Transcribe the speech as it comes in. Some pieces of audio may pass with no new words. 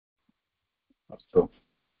अस्तु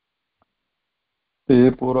ते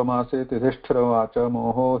पूर्वमासे तिधिष्ठिरोवाच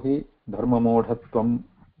मोहो हि धर्ममूढत्वं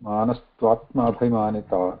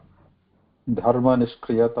मानस्त्वात्माभिमानिता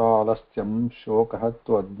धर्मनिष्क्रियतालस्यं शोकः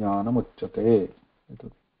त्वज्ञानमुच्यते।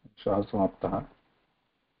 एतत् अंशः समाप्तः।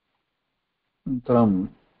 अनन्तरं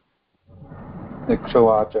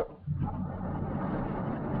यक्षवाच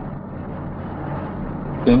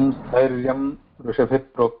किं स्थैर्यं ऋषिभिः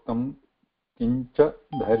प्रोक्तं किञ्च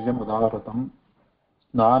धैर्यमुदाहृतं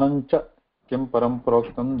स्नानं च किं परं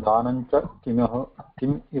प्रोक्तं दानं च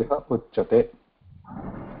किम् इह उच्यते।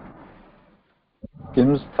 किं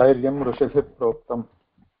स्थैर्यं ऋषिभिः प्रोक्तं।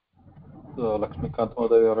 Lakshmikant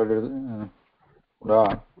Mother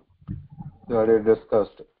already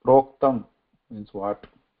discussed. Proktam means what?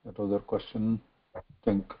 That was your question. I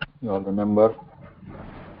think you all remember.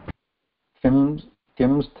 Kim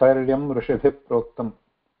Stharyam Rishibhi Proktam.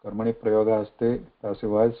 Karmani Prayoga Asti, passive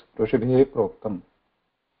voice. Rishibhi Proktam.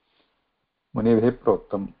 Munibhi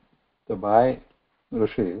Proktam. So by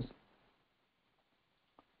Rishis,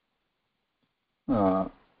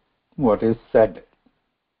 what is said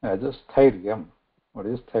as a Stharyam. What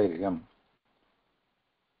is Stharyam?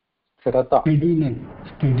 Sthirata. Steadiness.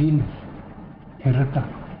 Sthirata.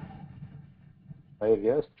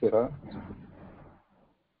 Sthairya, Sthira.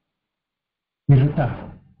 Sthirata.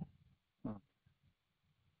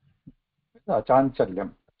 चाञ्चल्यं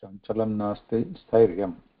नास्ति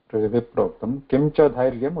स्थैर्यं प्रोक्तं किं च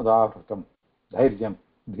धैर्यम् उदाहृतं। धैर्यं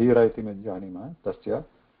धीर इति जानीमः तस्य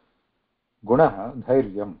गुणः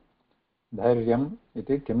धैर्यम्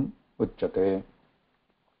इति किम् उच्यते।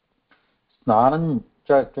 स्नानं च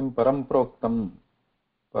किं परं प्रोक्तं।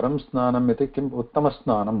 परं स्नानम् इति किम्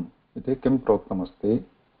उत्तमस्नानम् इति किं प्रोक्तमस्ति।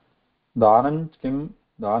 दानं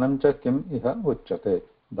च किम् इह उच्यते।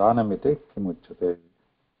 दानम् इति किम् उच्यते।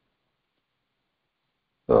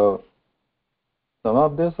 So some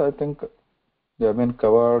of this I think they have been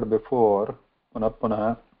covered before.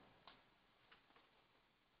 Punah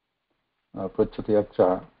pruchati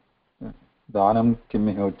yaksha danam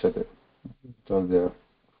kimmihi uchyate. It was there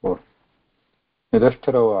before.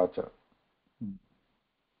 Yudhishthira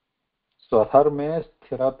Swadharme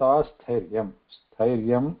sthirata sthiryam.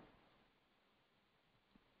 Sthiryam,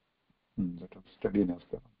 that was steadiness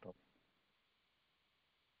there on top.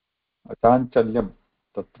 Achanchalyam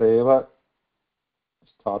tatreva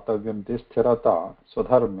स्थातव्यं इति स्थिरता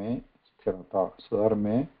स्वधर्मे स्थिरता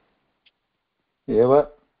स्वधर्मे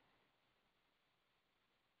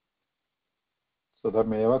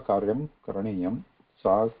एव कार्यं करणीयं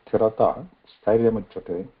सा स्थिरता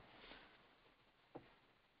स्थैर्यमुच्यते।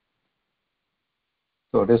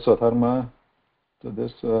 So it is swadharma. So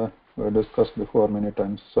this we discussed before many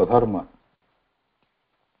times. Swadharma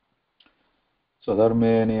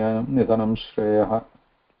स्वधर्मे निधनं श्रेयः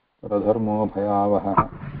परधर्मो भयावहः।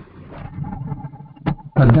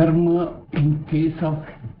 Adharma, in case of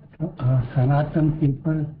Sanatan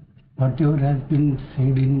people, whatever has been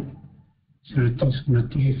said in Shruti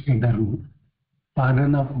Smriti is Adharma.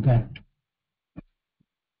 Pardon of that.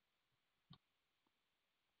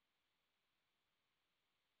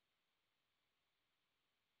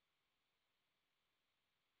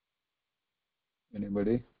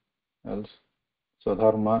 Anybody else?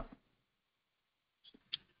 Swadharma.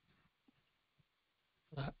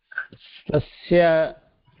 तस्य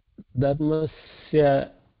धर्मस्य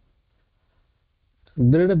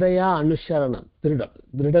दृढतया अनुसरणं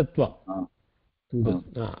दृढत्वं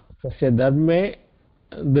तस्य धर्मे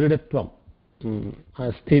दृढत्वं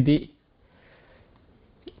स्थिति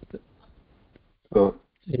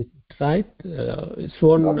right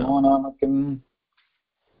नाम किं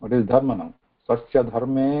what is dharma now सस्य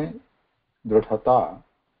धर्मे दृढता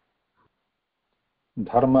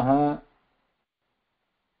धर्मः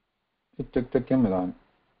इत्युक्ते किम् इदानीं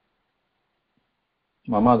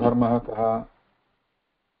मम धर्मः कः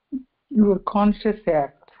your conscious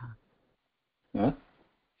act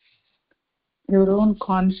your own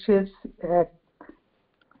conscious act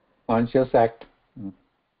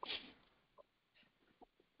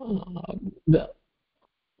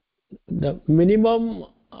the minimum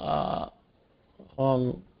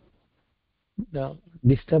the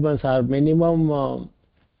disturbance or minimum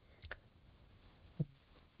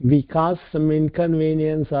we cause some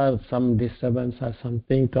inconvenience or some disturbance or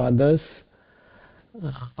something to others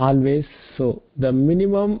always. So the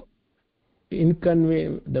minimum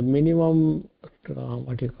the minimum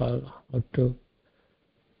what you call how to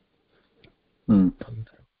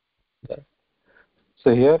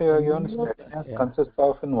So here you are given steadiness consists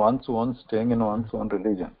of in one's own staying in one's own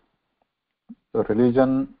religion. So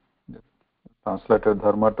religion translated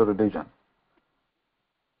dharma to religion.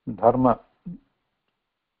 Dharma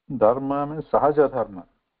Dharma means sahaja dharma.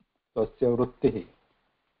 Tasya vrittihi.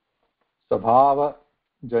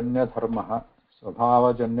 Svabhavajanya dharmah,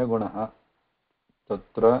 svabhavajanya gunah.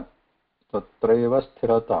 तत्रैव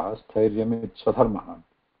स्थिरता स्थैर्यम् स्वधर्मः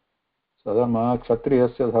स्वधर्मः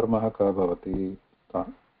क्षत्रियस्य धर्मः कः भवति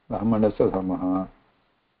ब्राह्मणस्य धर्मः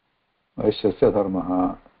वैश्यस्य धर्मः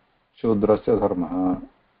शूद्रस्य धर्मः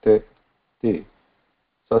ते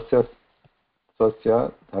स्वस्य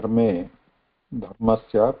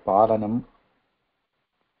धर्मस्य पालनम्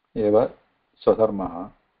एव स्वधर्मः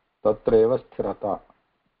तत्रैव स्थिरता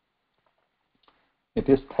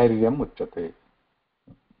इति स्थैर्यम् उच्यते.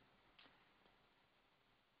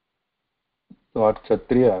 So our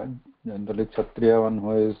Kshatriya, generally Kshatriya, one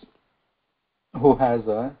who has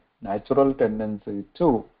a natural tendency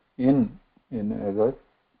to in as a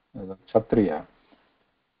Kshatriya,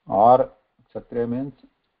 or Kshatriya means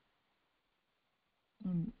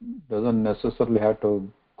doesn't necessarily have to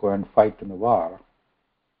go and fight in the war,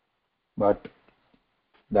 but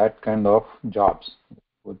that kind of jobs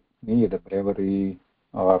would need a bravery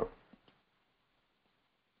or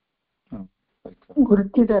like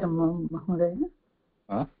Gurti dharma, Mahoday.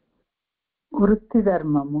 Gurti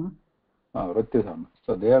dharma. Vritti dharma.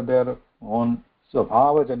 So they have their own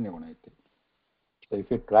svabhavajanya guna. So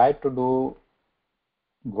if you try to go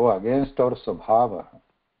against our svabhava,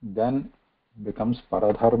 then becomes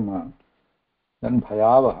paradharma, then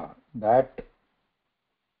bhayavaha. That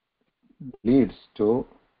leads to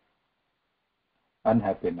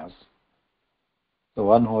unhappiness. So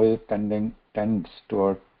one who is tends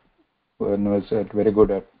toward, one who is very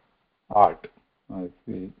good at art, if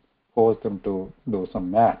we force them to do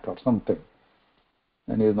some math or something,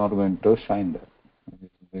 then he is not going to shine there. He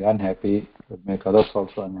will be unhappy, will make others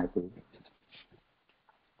also unhappy.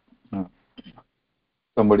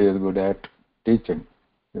 Somebody is good at teaching,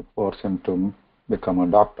 you force him to become a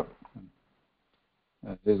doctor.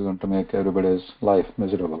 He is going to make everybody's life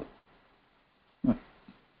miserable,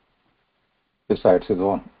 besides his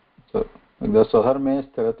own. So, the swadharme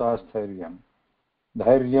sthirata sthiryam,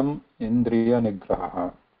 dhairyam indriya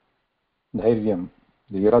nigraha, dhairyam,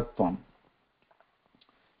 dhiratvam,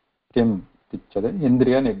 kim tichyate,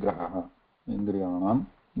 indriya nigraha, indriyanam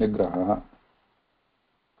nigraha,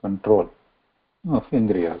 control of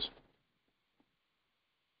indriyas.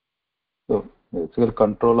 So, basically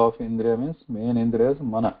control of indriya means main indriya is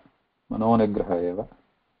mana, mano nigraha eva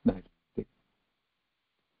dhairati.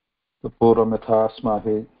 So, पूर्वं यथा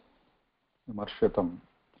अस्माभिः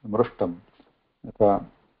मृष्टं यथा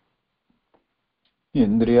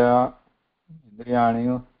इन्द्रियाणि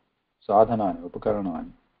साधनानि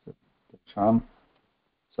उपकरणानि तेषां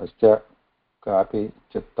सस्य कापि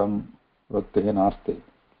चित्तं वृत्तिः नास्ति,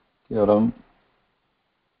 केवलं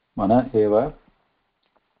मन एव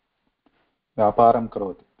व्यापारं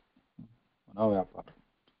करोति, मनोव्यापारं.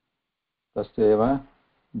 तस्यैव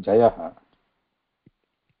जयः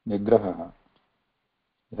निग्रहः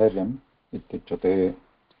धैर्यम् इत्युच्यते.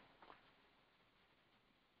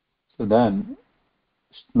 So then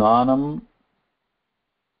स्नानं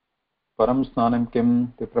परं स्नानं किम्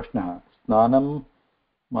इति प्रश्नः. स्नानं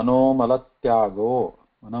मनोमलत्यागः,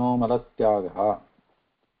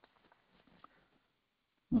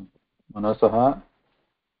 मनसः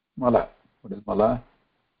मल, मल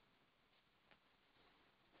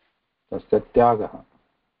तस्य त्यागः,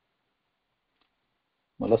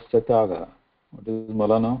 मलस्य त्यागः. What is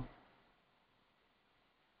mala now?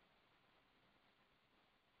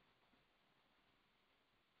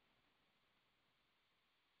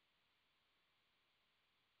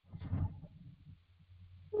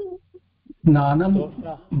 ज्ञानं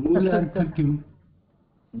मूलार्थं किम्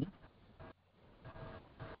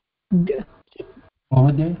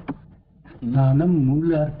महोदय? ज्ञानं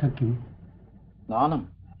मूलार्थं किम्? ज्ञानं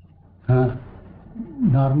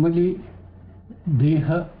नॉर्मली देह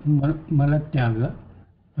मलत्याग,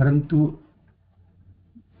 परंतु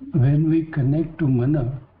when we connect to mana,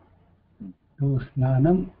 तो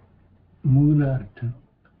स्नानं मूलार्थ.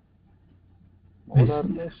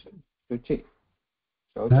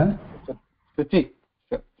 शुचि,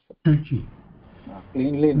 शुचि,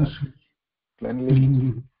 cleanliness.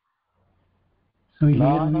 So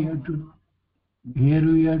here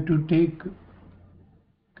we have to take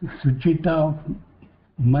suchita of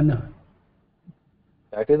mana.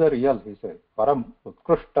 That is the real, he said. Param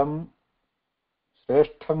utkrishtam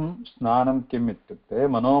shreshtham snanam kim ityukte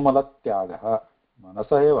manomalatyaagah.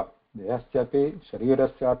 Manasa eva dehasyapi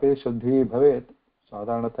sharirasyapi shuddhi bhavet.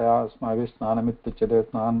 साधारणतया अस्माभिः स्नानम् इत्युच्यते.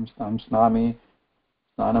 स्नामि,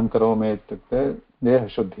 स्नानं करोमि इत्युक्ते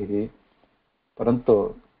देहशुद्धिः. परन्तु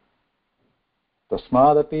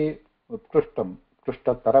तस्मादपि उत्कृष्टं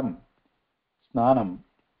उत्कृष्टतरं स्नानं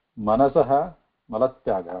मनसः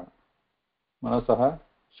मलत्यागः मनसः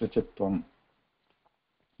शुचित्वम्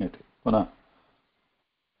इति पुनः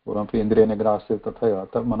पूर्वमपि इन्द्रियनिग्रहः अस्ति तथैव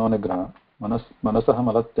अतः मनोनिग्रहः मनसः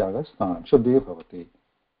मलत्यागः स्नानं शुद्धिः भवति।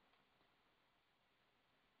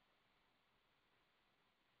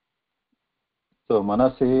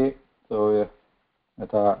 मनसि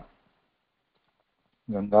यथा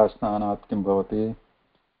गङ्गास्नानात् किं भवति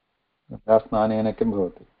गङ्गास्नानेन किं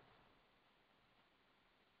भवति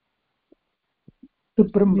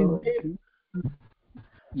शुभ्रं भवति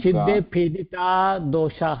चित्ते पीडिता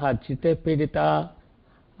दोषाः चित्ते पीडिता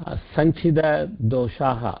sanchida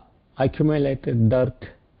doshaha accumulated dirt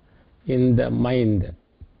in the mind.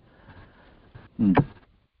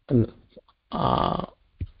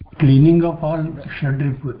 Cleaning of all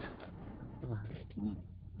shadriput.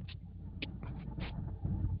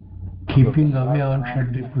 Keeping away all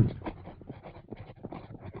shadriput.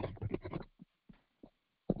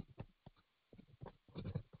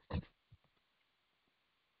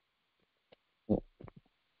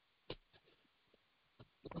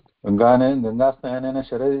 गङ्गास्नानेन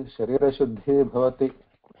शरीरशुद्धिः भवति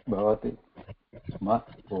स्म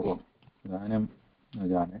पूर्वम् इदानीं न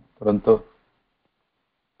जाने परन्तु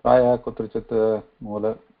प्रायः कुत्रचित्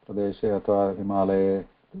मूलप्रदेशे अथवा हिमालये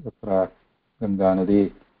तत्र गङ्गानदी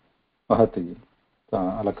वहति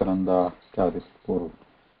अलकनन्दा इत्यादि पूर्वं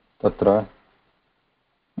तत्र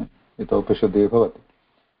इतोपि शुद्धिः भवति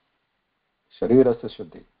शरीरस्य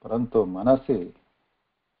शुद्धिः परन्तु मनसि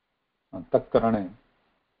अन्तःकरणे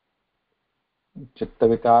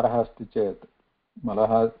चित्तविकारः अस्ति चेत्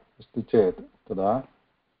मलः अस्ति चेत् तदा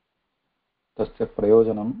तस्य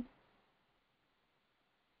प्रयोजनं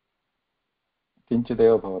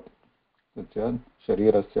किञ्चिदेव भवति तस्य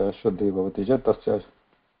शरीरस्य शुद्धिः भवति चेत् तस्य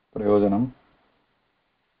प्रयोजनं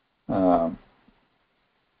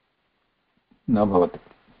न भवति।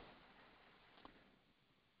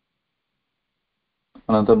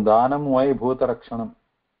 अनन्तरं दानं वै भूतरक्षणं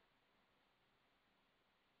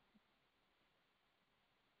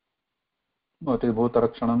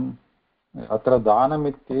भूतरक्षणम् अत्र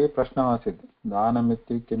दानमिति प्रश्नः आसीत्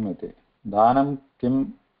दानमिति किम् इति दानं किम्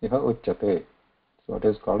इह उच्यते so it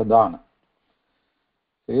is called dana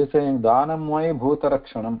he is saying danam vai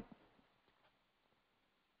bhutarakshanam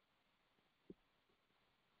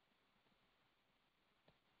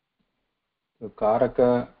so karaka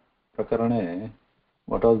prakarane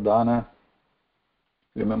what was dana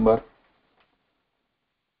remember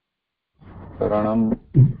karanam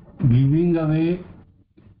giving away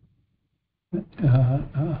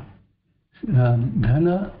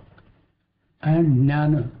dhana and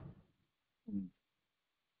jnana.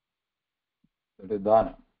 that is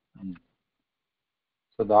dana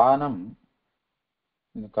so danam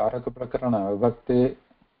in karaka prakarana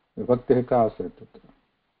vibhakti ka asit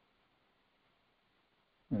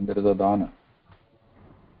and there is a dana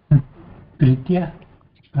Tritya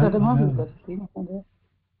प्रथमा विभक्ति महोदय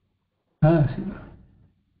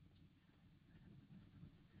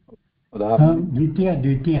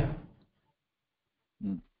द्वितीय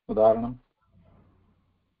उदाहरणं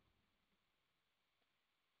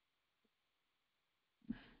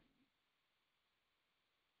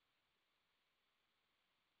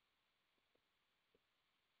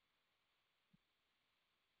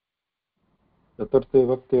चतुर्थी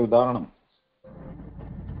विभक्ति उदाहरणं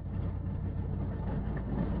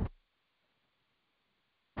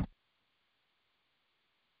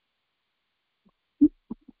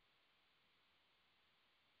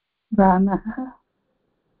दानः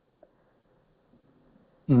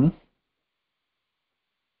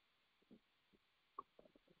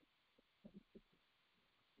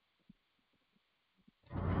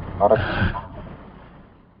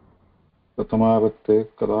प्रथमा विभक्ति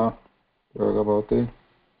कदा प्रयोगः भवति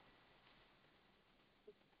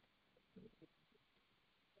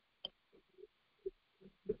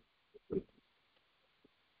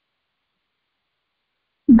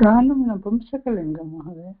दानं नपुंसकलिङ्गं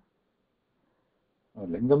महोदय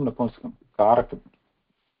लिङ्गं नपुंसकं कारकं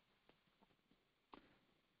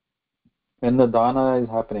when the dana is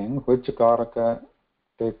happening which karaka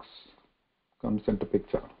comes into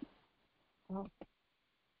picture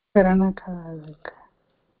karanaka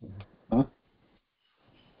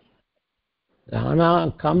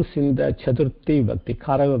Dana comes in the chaturthi bhakti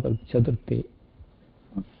karaka bhakti chaturthi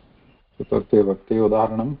bhakti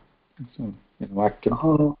udaharanam in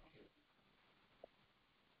vakyam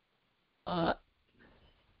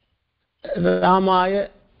Ramaya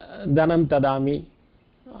dhanam tadami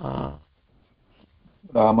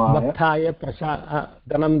Bhaktaya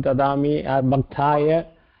dhanam tadami Bhaktaya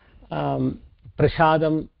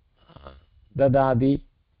prasadam dadadi.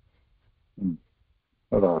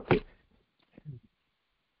 Dadati.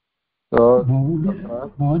 So,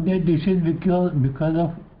 Mahoday, this is because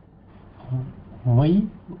of why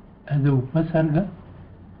as a upasarga?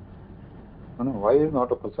 no, why is not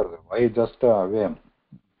upasarga? Why is just a avyam?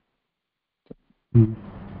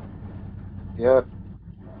 Here,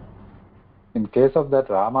 in case of that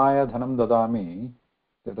Ramaya dhanam dadami,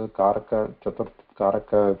 that is karaka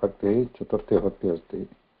karaka vibhakti chaturthi vibhakti asti.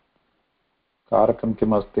 Karakam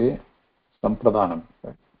kim asti? Sampradhanam.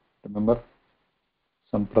 Right? Remember?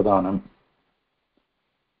 Sampradhanam.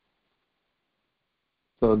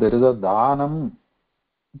 So there is a dhanam.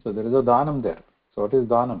 So there is a dhanam there. So what is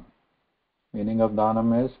dhanam? Meaning of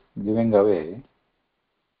dhanam is giving away.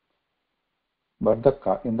 But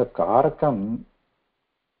in the karakam,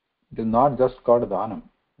 it is not just called dhanam.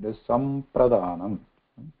 It is sampradhanam.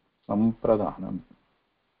 Sampradhanam.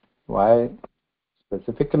 Why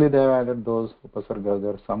specifically they have added those upasargas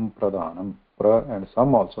there? Sampradhanam. Pra and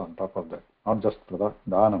sam also on top of that. Not just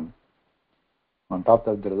pradhanam. On top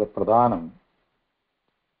of that there is a pradhanam.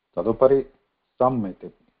 Tadupari sam iti.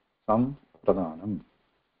 Sampradhanam.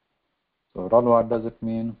 So overall what does it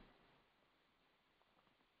mean?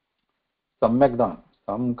 Samyak dhanam.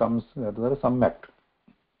 Sam comes there is samyak.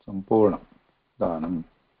 Sampurna dhanam.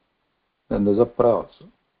 Then there is a pra also.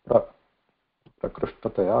 Pra.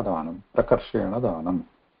 Prakrushtataya dhanam. Prakarshena dhanam.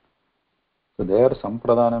 So there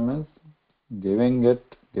sampradhanam is giving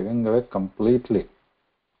away completely.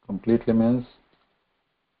 Completely means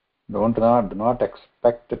do not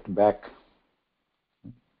expect it back.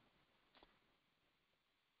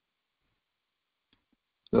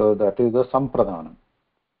 So that is the sampradhanam.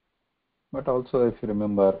 But also if you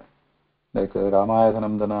remember, like Ramaya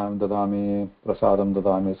dhanam dadami, prasadam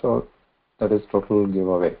dadami, so that is total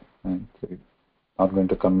giveaway. Right? So it's not going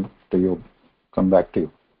to come back to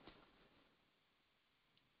you.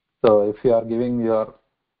 So if you are giving your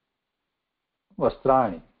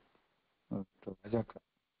vastrani to Rajaka,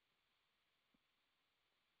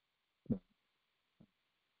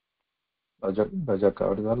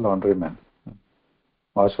 what is a laundryman,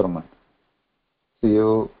 washerman.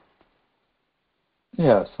 So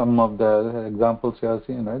some of the examples you have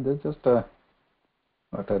seen, right? There's just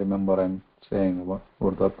what I remember I'm saying about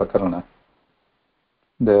the Prakarana.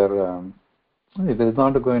 There, it is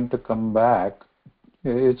not going to come back.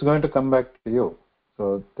 It's going to come back to you.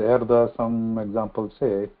 So there, some examples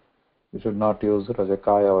say you should not use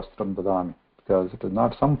Rajakaya Vastram Dadami because it is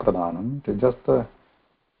not Sampradhanam. It is just the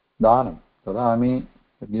Dhanam. Dadami,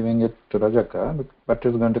 giving it to Rajaka, but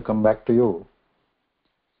it's going to come back to you.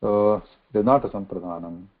 So it is not a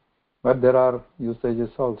Sampradhanam. But there are usages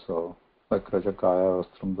also, like Rajakaya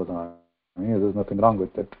Vastram Dadami. There's nothing wrong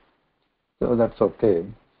with it. So that's okay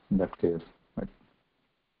in that case. Right?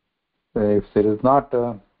 So if there is not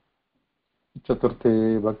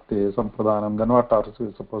Chaturthi, Bhakti, Sampradhanam, then what are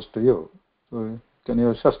you supposed to use? So can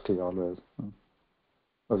use Shashti always.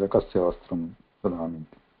 Rajakasya Vastram Dadami.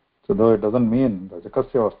 So though it doesn't mean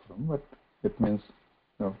Rajakasya Vastram, but it means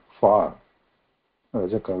for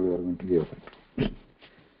Rajaka we are going to give it.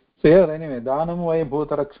 So here anyway, Dhanam vai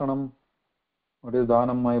Bhuta Rakshanam. What is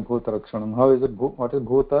Dhanam vai Bhuta Rakshanam? How is it? What is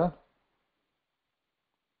Bhuta?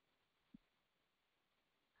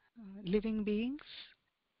 Living beings.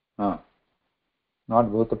 Not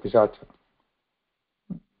Bhuta Pishacha.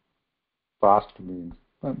 Past beings.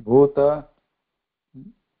 Bhuta,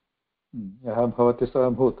 Yaha Bhavati Sa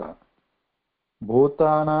Bhuta.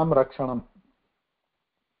 Bhutanam Rakshanam.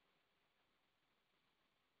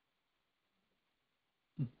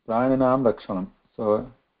 Praninam Rakshanam.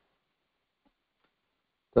 So,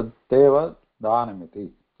 Tatteva Dhanamiti.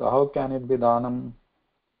 So how can it be Dhanam?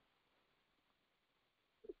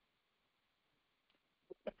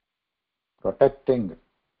 Protecting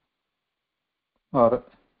or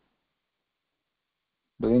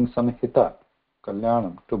doing some hita,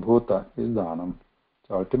 kalyanam, to bhuta is dhanam.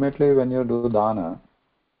 So ultimately when you do dana,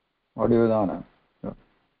 what do you dana?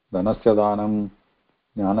 Dhanasya dhanam,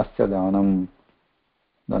 jnanasya dhanam,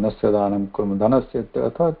 dhanasya dhanam, kurma dhanasya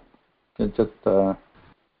अर्थात किञ्चित्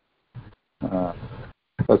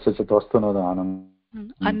कस्यचित् वस्तुनो दानं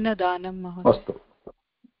Annadanam, Mahoday. वस्तु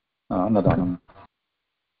अन्नदानं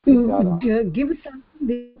To give something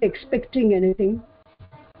without expecting anything.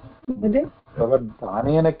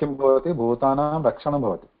 दानेन किं भवति भूतानां रक्षणं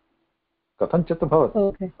भवति कथञ्चित् भवति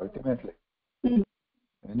Okay. Ultimately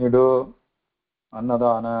when you do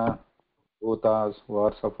annadana bhutas who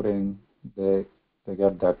are suffering they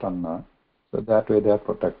get that anna so that way they are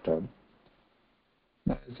protected.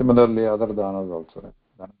 Similarly other danas also,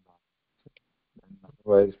 right?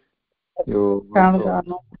 Otherwise You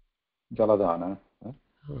Pranadana. Jaladana.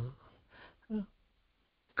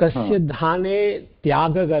 Kasya dhane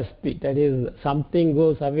tyagag asti. That is, something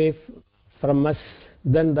goes away from us,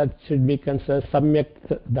 then that should be considered samyak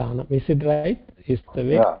dhanam. Is it right? Is the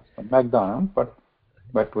way? Yeah, samyak dhanam,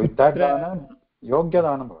 but with that dhanam, yogya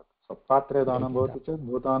dhanam bhavati. So patre dhanam bhavati chet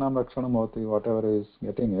bhutanam rakshanam bhavati. Whatever is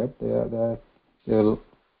getting it, they will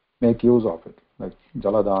make use of it. Like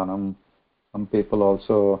jaladhanam. Some people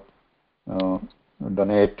also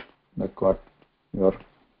donate, like what your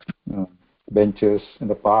benches in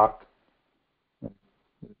the park.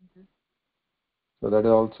 So that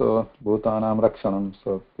is also bhutanam rakshanam.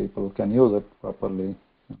 So people can use it properly.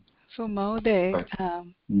 So Mahoday, Right.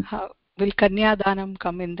 how will Kanyadanam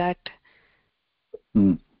come in that?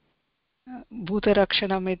 Bhuta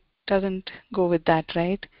Rakshanam, it doesn't go with that,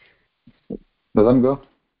 right? Doesn't go?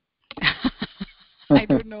 I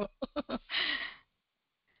don't know.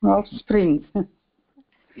 Offspring.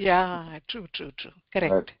 Yeah, true.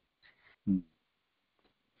 Correct. Right.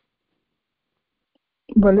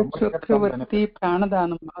 Balit Somebody gets some Chakravarti benefit.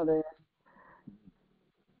 Pranadhanam Mahodaya.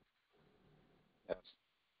 Yes.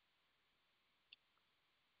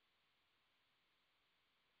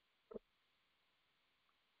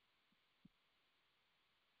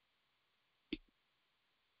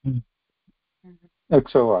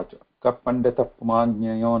 यक्षोवाच कः पण्डितः पुमान्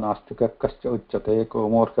ज्ञेयो नास्तिकः कश्च उच्यते को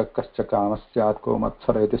मूर्खः कश्च कामः स्यात् को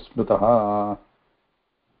मत्सर इति स्मृतः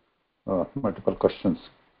मल्टिपल् क्वश्चन्स्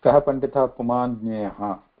कः पण्डितः पुमान् ज्ञेयः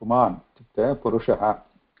पुमान् इत्युक्ते पुरुषः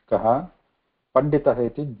कः पण्डितः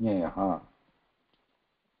इति ज्ञेयः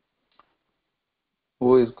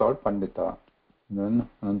हू इस् काल्ड् पण्डितः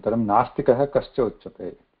अनन्तरं नास्तिकः कश्च उच्यते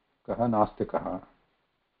कः नास्तिकः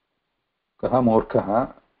कः मूर्खः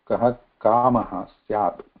कः कामः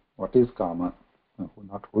स्यात् what is kama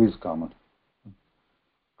not who is kama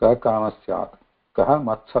कः कामः स्यात् कः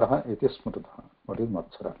मत्सरः इति स्मृतः what is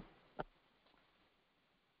matsara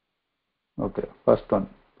okay first one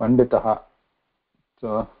panditah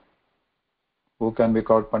so who can be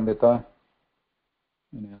called pandita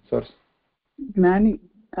any answers Gnani.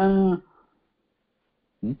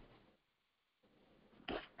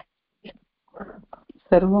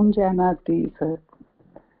 Sarvam Janati, sir.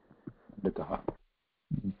 panditah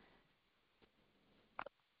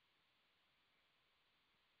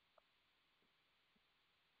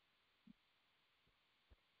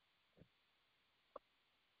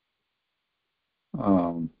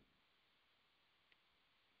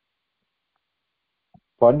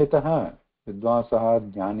पण्डितः विद्वांसः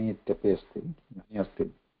ज्ञानी इत्यपि अस्ति ज्ञानी अस्ति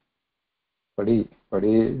पडी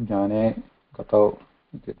ज्ञाने गतौ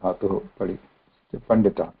इति धातुः पडी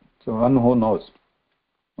पण्डितः so one who knows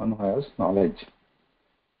one who has knowledge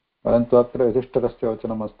परन्तु अत्र युधिष्ठिरस्य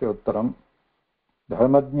वचनमस्ति उत्तरं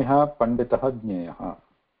धर्मज्ञः पण्डितः ज्ञेयः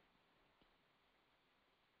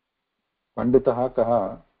पण्डितः कः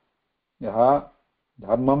यः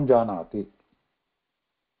धर्मं जानाति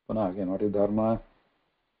पुनः again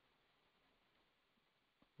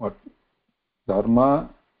what is dharma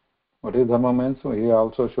what is dharma means he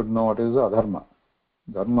also should know what is adharma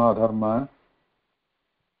dharma adharma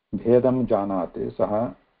भेदं जानाति सः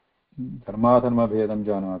धर्माधर्म भेदं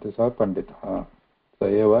जानाति सः पण्डितः स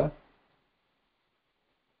एव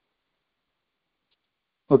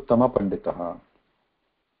उत्तमपण्डितः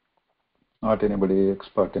not anybody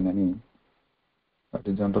expert in any that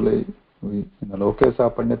is generally we in लोके सः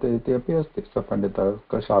पण्डितः इति अपि अस्ति सः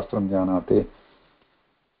पण्डितः शास्त्रं जानाति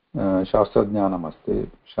शास्त्रज्ञानमस्ति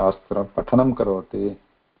शास्त्रपठनं करोति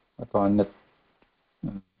अथवा अन्यत्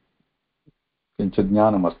किञ्चित्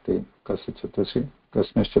ज्ञानमस्ति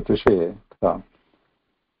कस्मिंश्चित् विषये तथा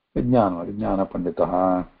विज्ञानपण्डितः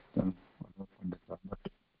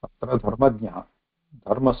अत्र धर्मज्ञः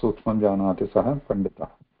धर्मसूक्ष्मं जानाति सः पण्डितः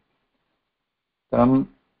तं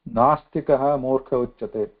नास्तिकः मूर्ख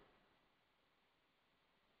उच्यते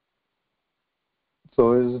so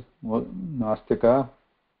is नास्तिकः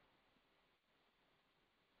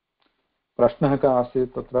प्रश्नः कः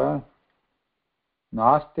आसीत् तत्र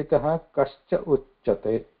नास्तिकः कश्च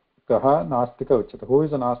उच्यते कः नास्तिकः उच्यते who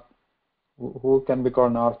is a who can be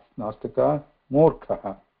called नास्तिकः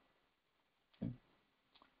मूर्खः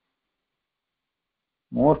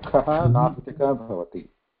मूर्खः नास्तिकः भवति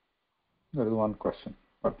that is one question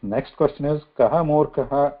but next question is कः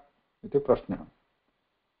मूर्खः इति प्रश्नः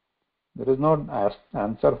there is no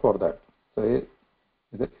answer for that so it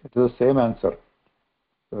is the same answer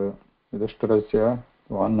so Yudhishthirasya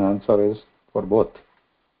one answer is for both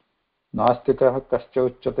नास्तिकः कश्च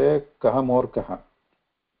उच्यते कः मूर्खः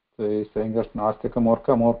so he is saying that नास्तिक मूर्ख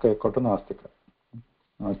equal to नास्तिक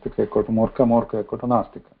नास्तिक equal to मूर्ख equal to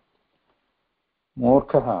नास्तिक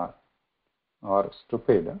मूर्खः or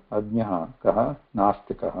stupid, ajnah, kaha,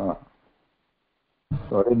 nastikah.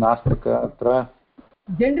 So, nastika atra.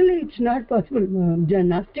 Generally, it's not possible.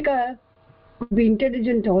 Nastika could be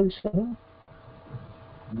intelligent also.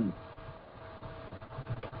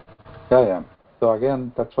 Yeah. So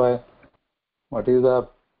again, that's why, what is the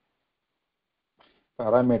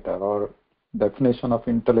parameter or definition of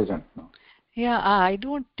intelligent now? Yeah, I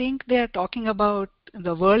don't think they are talking about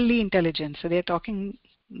the worldly intelligence. So they're talking,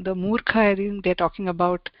 the murkha, I think they're talking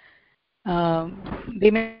about,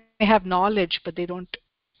 they may have knowledge, but they don't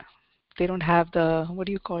have the, what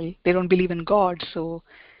do you call it? They don't believe in God, so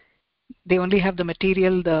they only have the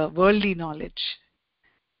material, the worldly knowledge.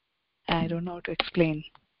 I don't know how to explain.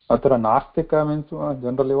 Atra nastika means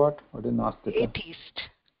generally what? What is nastika? Atheist.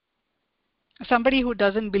 Somebody who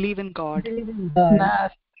doesn't believe in God. Believe in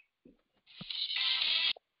God.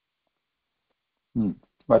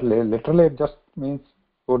 But literally it just means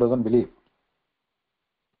who doesn't believe.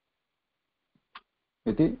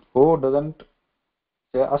 Iti, who doesn't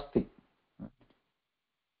say asti.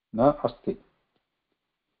 Na asti.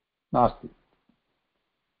 Nasti.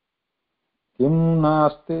 Kim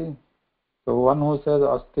nasti? So one who says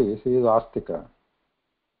asti, he is astika.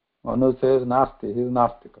 One who says nasti, he is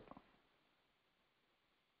nastika.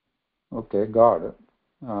 Okay, God.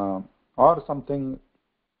 Or something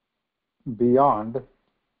beyond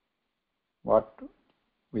what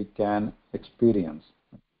we can experience.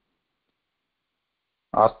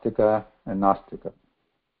 Astika and nastika.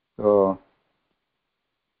 So,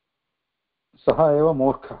 saha eva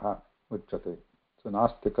murkha uchyate. So,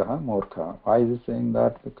 nastika murkha. Why is he saying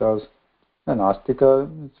that? Because an astika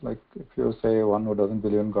is like, if you say one who doesn't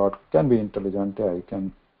believe in God can be intelligent, yeah, you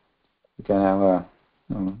can have a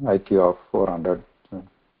IQ of 400.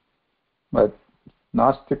 But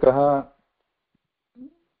nastika,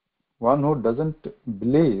 one who doesn't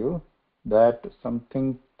believe that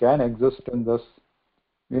something can exist in this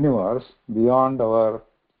universe beyond our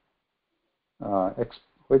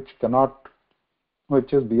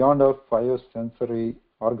which is beyond our 5 sensory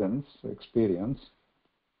organs experience,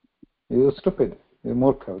 is stupid, is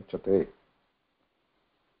murkha uchyate.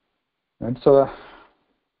 And so,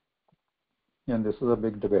 and this is a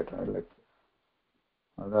big debate, right? Like,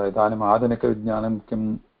 idanim adhanika vijnanam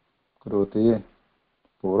kim karoti,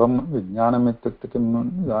 पूर्वं विज्ञानम् इत्युक्ते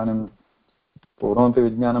किम् इदानीं पूर्वमपि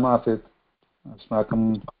विज्ञानम् आसीत् अस्माकं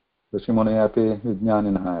ऋषिमुनयः अपि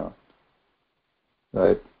विज्ञानिनः एव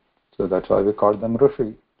right. So that's why we call them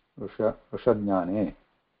Rushajnane.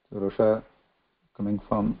 So Rusha coming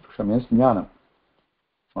from Rusha means jnana.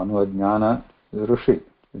 One who has jnana is Rushi,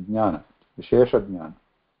 jnana, Vishesha jnana.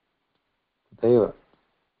 Tadeva,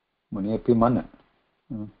 Muniepi mana.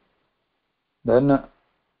 Then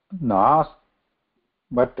Nas,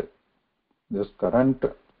 but this current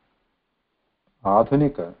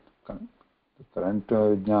Adhunika, the current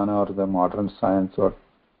jnana or the modern science, or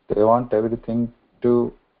they want everything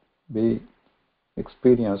to be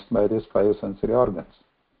experienced by these 5 sensory organs.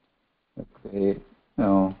 If they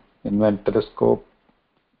invent telescope,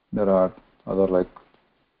 there are other like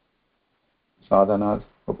sadhanas,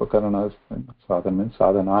 upakaranas, sadhana means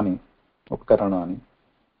sadhanani, upakaranani,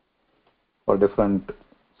 for different,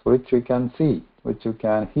 so which you can see, which you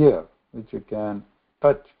can hear, which you can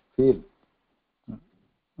touch, feel.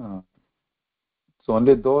 So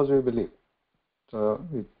only those we believe. So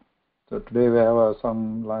today we have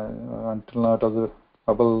some, until now it was a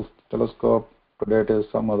Hubble telescope, today it is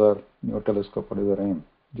some other new telescope, what is the name?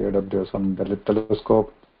 JW, some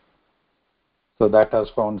telescope. So that has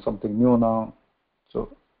found something new now. So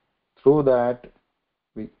through that,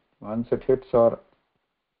 once it hits our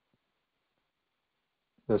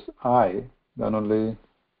this eye, then only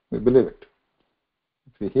we believe it.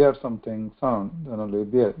 If we hear something sound, then only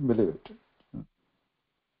we believe it.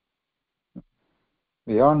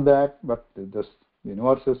 Beyond that, but this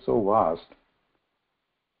universe is so vast,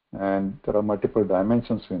 and there are multiple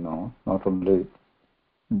dimensions we know, not only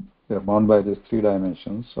we are bound by these 3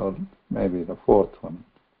 dimensions, or maybe the 4th one.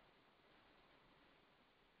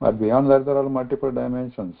 But beyond that, there are multiple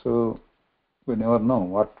dimensions, so we never know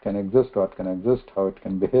what can exist, how it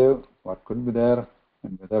can behave, what could be there,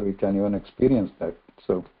 and whether we can even experience that.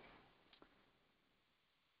 So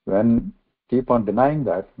when keep on denying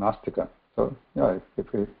that, nastika. So yeah,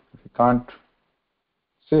 if we can't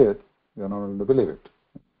see it, we are not able to believe it.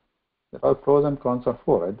 There are pros and cons of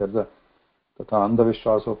 4, right? There's a tatha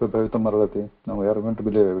andhavishwasopi bhavitum arhati. Now we are going to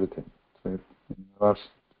believe everything. So if in universe,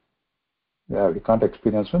 yeah, we can't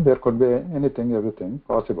experience it. There could be anything, everything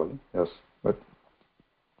possible, yes, but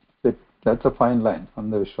that's a fine line.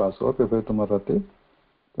 Andhavishwasopi bhavitum arhati.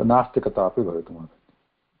 नास्तिकता अपि भवितुमर्हति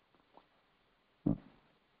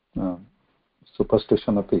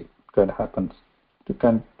superstition api can happen. You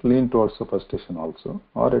can lean towards superstition also,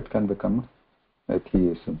 or it can become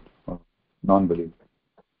atheism or non-belief.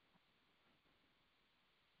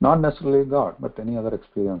 Not necessarily God, but any other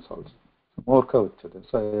experience also. So, Morkha uchyate,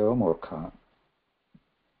 sa eva Morkha.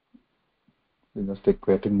 We just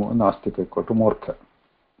equating Nastika equal to Morkha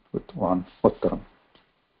with one uttaram.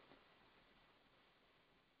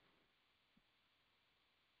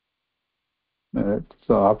 Right.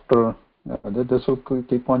 So after this will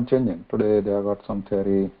keep on changing. Today they have got some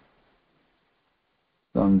theory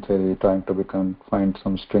trying to find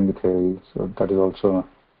some string theory. So that is also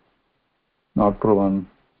not proven.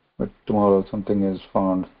 But tomorrow something is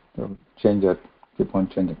found. They'll change it. Keep on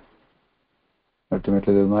changing.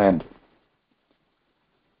 Ultimately there is no end.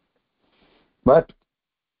 But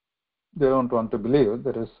they don't want to believe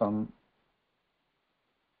there is some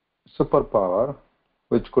superpower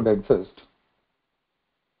which could exist,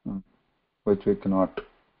 which we cannot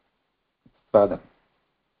fathom.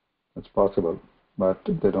 It's possible, but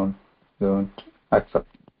they don't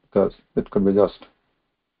accept, because it could be just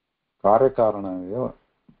karya-karana eva.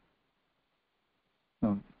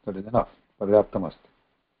 That is enough. Paryaptam asti.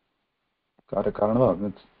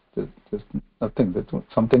 Karya-karana, there's nothing.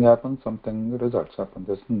 Something happens, something results happen.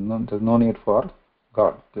 There's no need for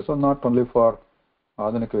God. This was not only for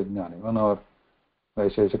Adhanika Vijnana, even our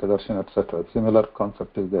Vaisheshika Darshan, etc. Similar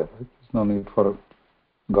concept is there. There's no need for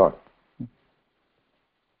God.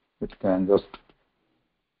 It can just,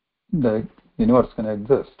 the universe can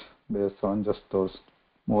exist based on just those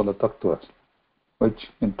Mula Tattvas, which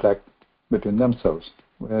interact between themselves.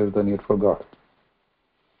 Where is the need for God?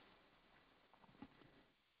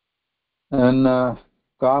 And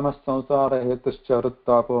Kama Samsara Hetuscha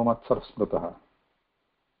Ruttapo Matsar Smritaha.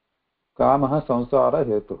 Kama Samsara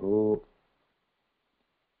Hetuhu.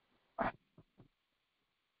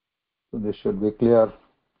 So this should be clear.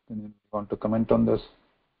 You want to comment on this?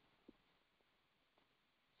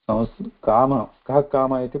 Kama. Kaha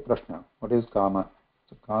Kama iti prashna. What is Kama?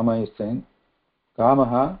 So Kama is saying,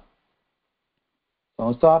 Kamaha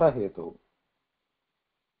Samsara Hetu.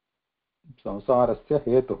 संसारस्य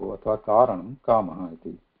हेतुः अथवा कारणं कामः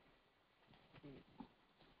इति.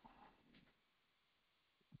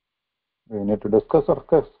 We need to discuss or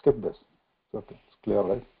skip this. Okay, it's clear,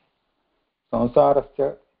 right? संसारस्य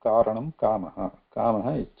कारणं कामः.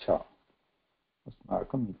 कामः इच्छा.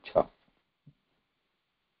 अस्माकम् इच्छा.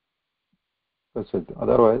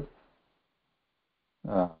 Otherwise,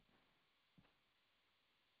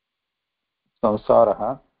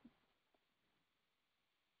 संसारः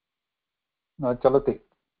न चलति.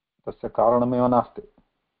 तस्य कारणमेव नास्ति.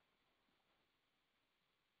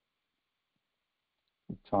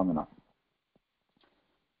 इच्छामिना.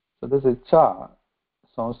 So this ichha,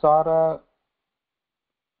 samsara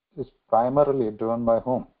is primarily driven by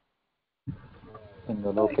whom? In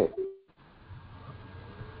the loke.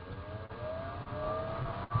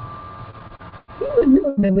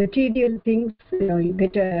 The material things, you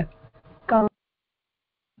get a calm.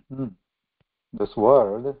 This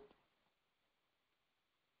world,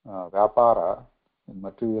 vyapara, in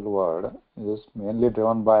material world, is mainly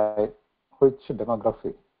driven by which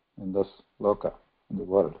demography in this loka, in the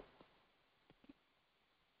world?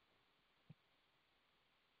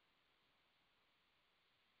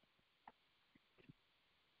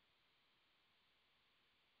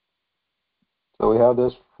 So we have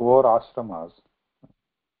these 4 ashramas.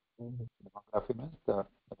 Demography means the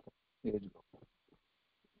age group.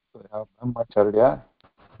 So we have brahmacharya,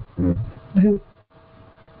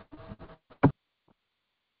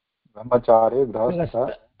 brahmachari, grahastha,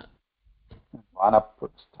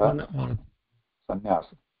 vanaprastha,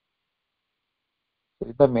 sannyasa.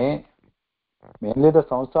 So mainly the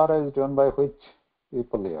samsara is driven by which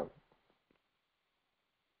people here?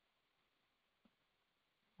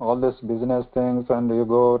 All these business things, and you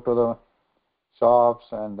go to the shops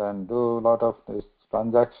and then do a lot of these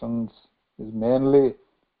transactions is mainly,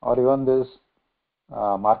 or even this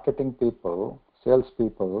marketing people, sales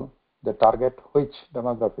people, they target which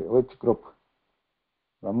demography, which group?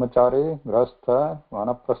 Brahmachari, Grahastha,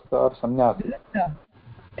 Vanaprastha or Sannyasi?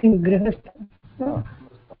 Grahastha.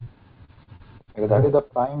 That is the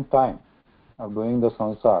prime time of doing the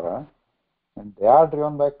samsara, and they are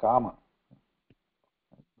driven by kama.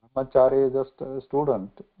 Brahmachari is just a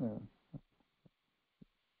student.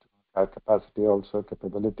 Capacity also,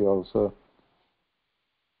 capability also.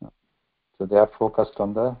 So they are focused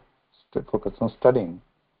on studying.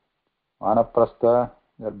 Vanaprastha,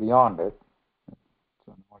 they are beyond it.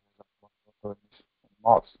 So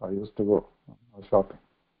malls I used to go shopping.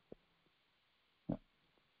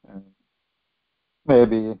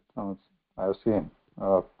 maybe I've seen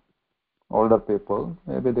older people,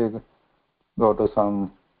 maybe they go to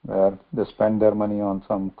some where they spend their money on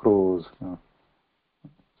some cruise,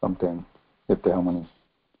 something, if they have money.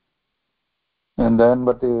 And then,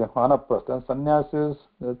 but the Vanaprastha, sannyasis,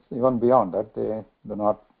 it's even beyond that. They're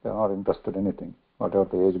not interested in anything, whatever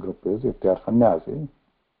the age group is. If they are sannyasi,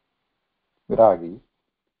 viragi,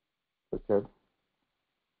 they said,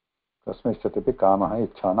 kasmishchatipi kamaha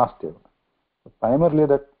ichha nastyeva. Primarily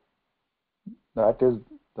that is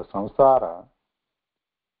the samsara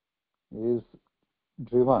is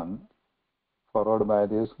driven forward by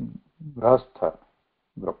this grahastha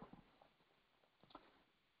group,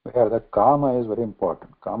 where the kama is very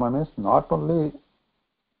important. Kama means not only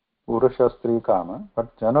purusha, stri kama,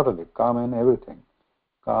 but generally kama in everything.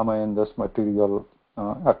 Kama in this material,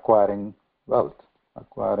 acquiring wealth,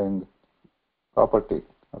 acquiring property,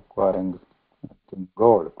 acquiring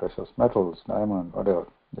gold, precious metals, diamond, whatever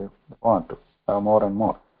they want to have more and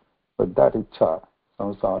more. But that ichha,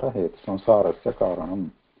 samsara het, samsarasya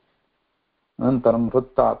karanam. Anantaram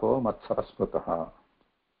ruttapo matsara smritaha.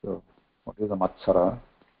 So, what is a matsara?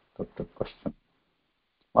 That's the question.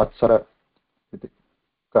 Matsara,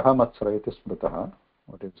 kaha matsara iti smritaha?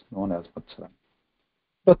 What is known as matsara?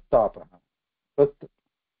 Ruttapaha.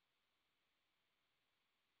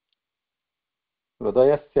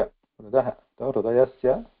 हृदयस्य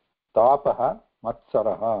तापः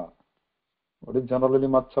मत्सरः. What is generally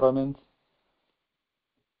matsara means?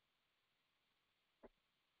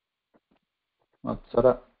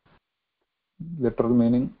 Matsara, literal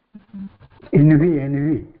meaning?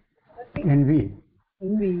 Envy.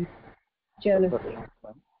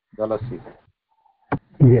 Jealousy.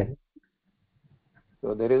 Yes.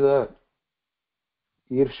 So there is a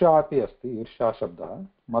ईर्षा अपि अस्ति, ईर्षा शब्दः,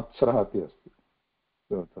 मत्सरः अपि अस्ति.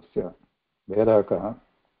 So तस्य भेदः कः?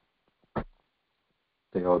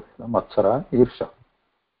 तयोः मत्सरः, ईर्षा.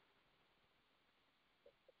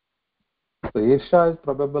 So ईर्षा is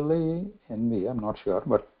probably envy, I'm not sure,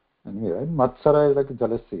 but envy, right? Matsara is like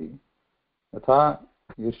jealousy. Yatha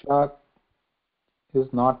ईर्षा is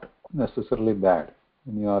not necessarily bad.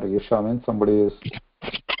 When you are ईर्षा means somebody is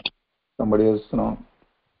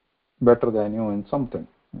better than you in something,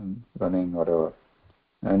 in running, whatever,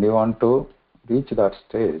 and you want to reach that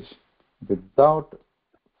stage without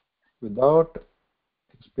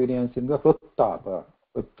experiencing the hruttapa.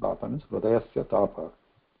 Hruttapa means hridayasya tapa.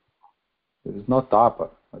 There is no tapa.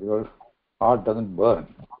 Your heart doesn't burn.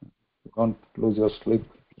 You don't lose your sleep,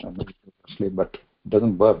 but it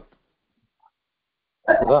doesn't burn.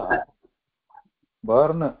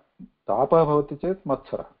 Burn tapa bhavati chet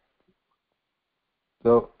matsara.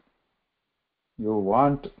 So you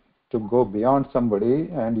want to go beyond somebody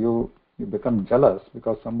and you become jealous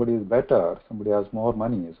because somebody is better, somebody has more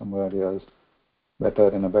money, somebody is better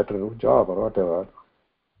in a better job or whatever,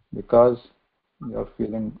 because you are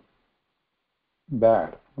feeling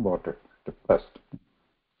bad about it, depressed.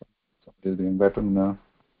 Somebody is doing better now.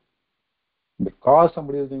 Because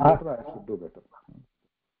somebody is doing better, I should do better.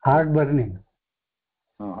 Heart burning.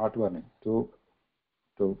 Heart burning. To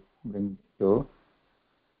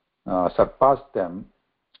surpass them,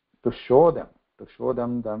 to show them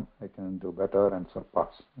I can do better and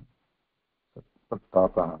surpass.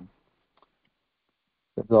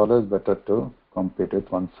 It's always better to compete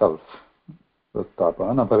with oneself.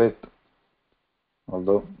 Tapa na bhavet.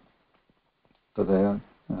 Although tadaya,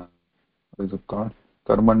 what is it called?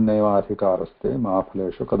 Karmanneva adhikaraste ma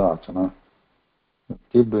phaleshu kadachana.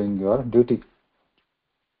 Keep doing your duty.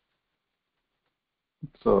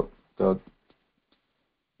 So the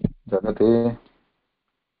jagate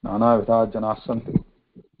nana vidha janas santi.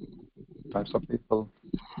 Types of people,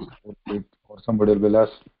 or somebody will be less.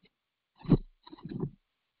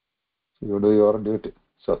 So you do your duty.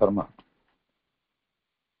 Sadharma.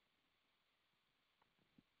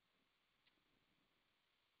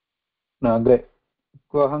 Nagre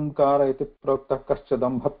क्वहंकार इति प्रोक्तः कश्च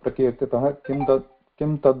दम्भः प्रकीर्तितः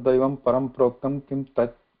किं तद्दैवं परं प्रोक्तं किं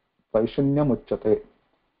तत् वैशून्यम् उच्यते.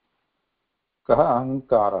 कः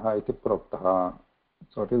अहंकारः इति प्रोक्तः.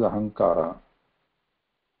 So it is अहंकारः.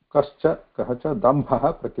 कश्च कः च दम्भः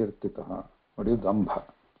प्रकीर्तितः. What is दम्भः?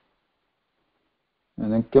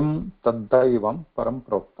 And किं तद्दैवं परं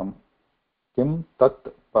प्रोक्तं किं तत्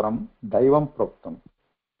परं दैवं प्रोक्तं.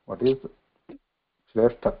 What is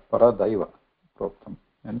श्रेष्ठ परदैव प्रोक्तम्.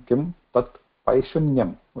 And kim tat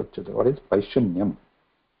paishunyam uchyate. What is paishunyam?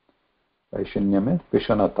 Paishunyam is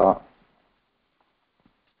pishanata.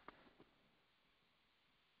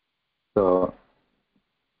 So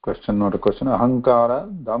question, not a question. Ahankara,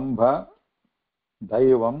 dambha,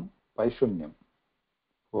 daivam, paishunyam.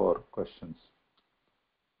 4 questions.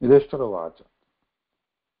 युधिष्ठिरवाच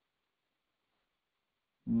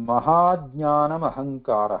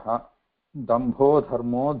महाज्ञानमहङ्कारः दम्भो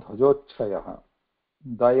धर्मो ध्वजोच्छयः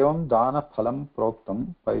दैवं दानफलं प्रोक्तं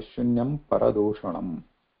पैशून्यं परदूषणम्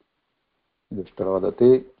युधिष्ठिरो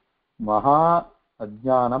वदति महा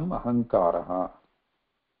अज्ञानम् अहङ्कारः.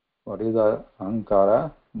 What is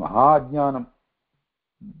ahankara? Mahajnanam.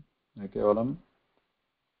 Kevalam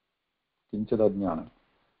kinchadajnanam.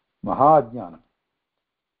 Mahajnanam.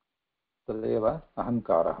 Tadeva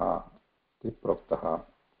ahankaraha. Tiproktaha.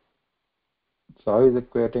 So how is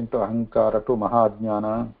equating to ahankara to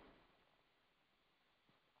mahajnana?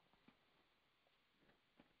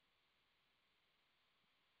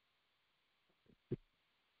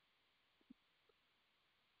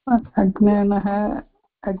 Ajnanaha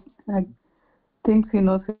thinks he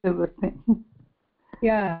knows everything.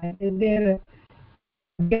 Yeah, they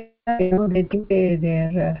think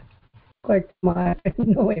they're quite smart and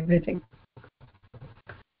know everything.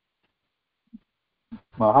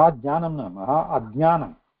 Mahajnanam na,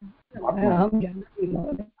 mahajnanam.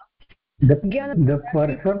 The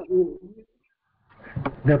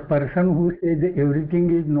person who says everything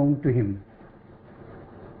is known to him.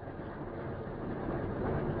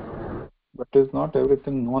 But is not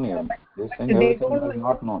everything known here. They are saying everything is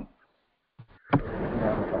not known.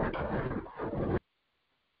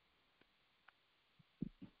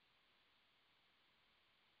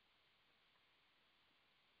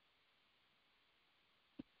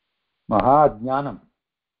 Mahajnanam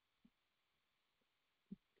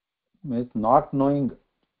means not knowing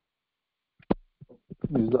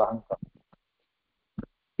is the ahankara.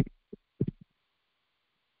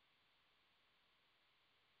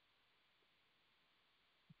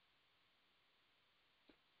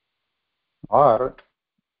 Or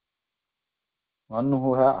one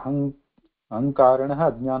who has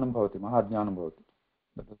ahankarinah ajnanam bhavati, mahajnanam bhavati.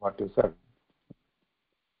 That is what you said.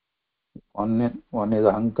 One is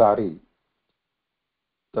ahankari.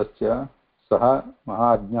 Tasya saha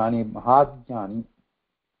mahajnani.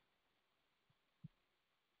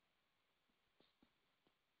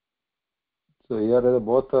 So here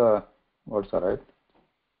both words are right.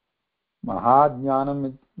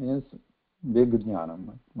 Mahajnanam means big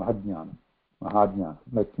jnanam, mahajnanam,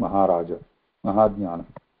 like Maharaja, mahajnanam.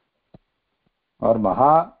 Or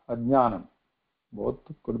maha-ajnanam, both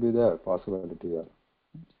could be there, possibility here.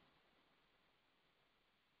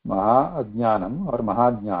 Maha-ajnanam or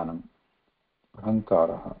mahajnanam,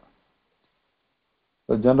 ahankaraha.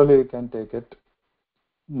 So generally you can take it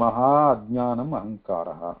maha-ajnanam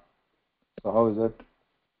ahankaraha. So how is it?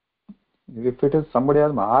 If it is somebody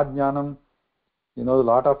has mahajnanam, he knows a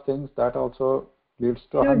lot of things, that also leads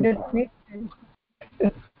to ahankara.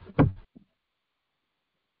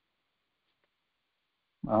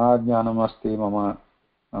 Mahajnanam asti mama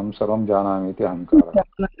am sarvam janami iti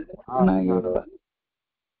ahankara.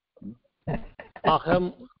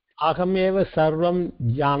 अहमेव सर्वं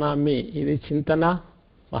जानामि इति चिन्तना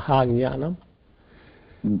महाज्ञानं.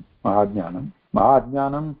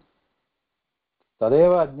 महाज्ञानं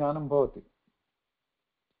तदेव अज्ञानं भवति.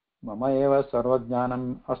 मम एव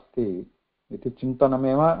सर्वज्ञानम् अस्ति इति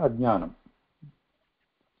चिन्तनमेव अज्ञानम्.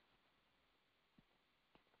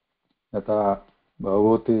 यथा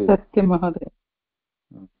भवति सत्यं महोदय.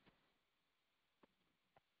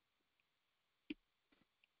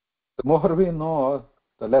 The more we know,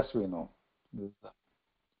 the less we know.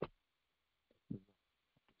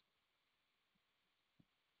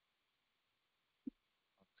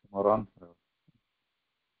 More on.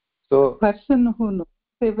 So person who knows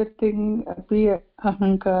everything api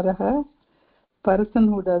ahankarah. Person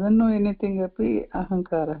who doesn't know anything api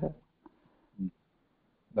ahankarah.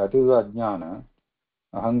 That is ajnana,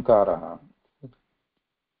 ahankaraha.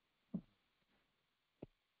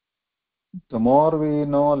 The more we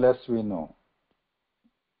know, less we know.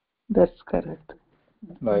 That's correct.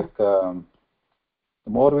 Like the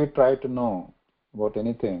more we try to know about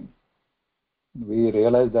anything, we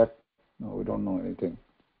realize that no, we don't know anything.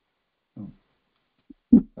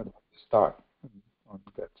 Start. One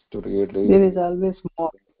gets to read. There is always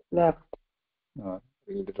more left.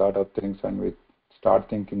 Read a lot of things, and we start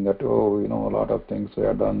thinking that, oh, we know a lot of things. We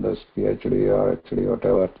have done this PhD or HD,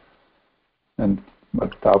 whatever.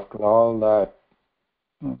 But after all that,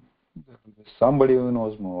 there will be somebody who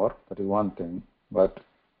knows more. That is one thing. But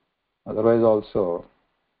otherwise, also,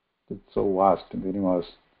 it's so vast and enormous.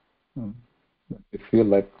 We feel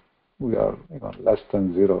like we are less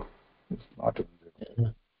than zero. It's not even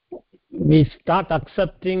zero. We start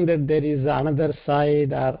accepting that there is another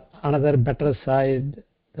side or another better side,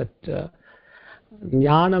 that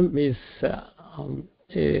jnanam is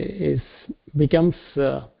becomes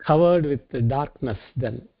covered with the darkness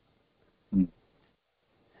then.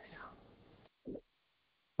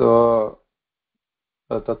 So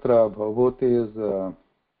tatra bhavati is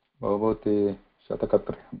bhavati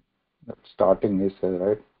shatakatra. That starting he says,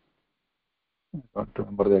 right? I don't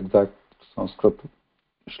remember the exact Sanskrit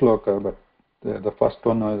shloka, but the first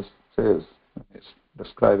one says, is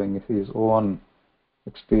describing his own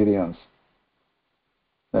experience,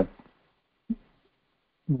 that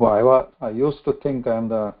I used to think I am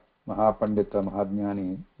the Mahapandita,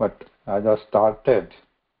 Mahajnani, but as I started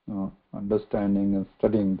understanding and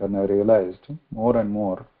studying, then I realized more and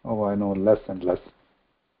more, I know less and less.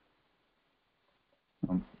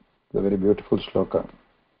 It's a very beautiful shloka,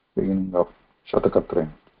 beginning of Shatakatra.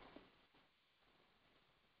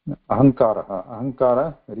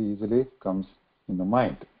 Ahankara very easily comes in the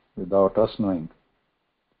mind without us knowing.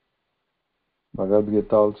 Bhagavad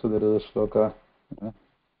Gita also there is a shloka,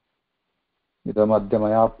 Idamadya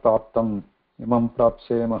maya praptam imam prapse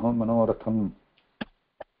maham manoratham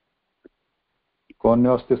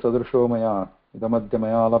konyosti sadrisho maya idamadya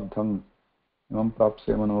maya labdham imam prapse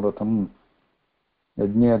manoratham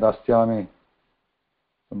yajne dasyami,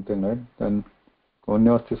 something, right? Then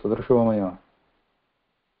konyosti sadrisho maya.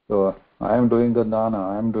 So I am doing the dana,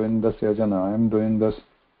 I am doing this yajana, I am doing this.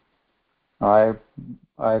 I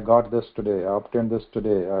got this today, I obtained this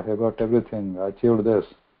today, I have got everything, I achieved this.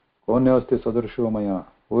 Konyosti sadrisho maya.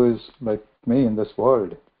 Who is like me in this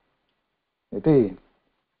world? Iti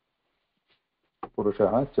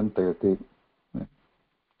Purushaha Chintayati.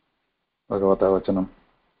 Bhagavata Vachanam.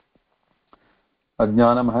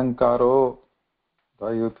 Ajnanam Hankaro.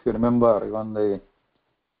 If you remember, even the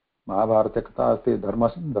Mahabharata Katha asti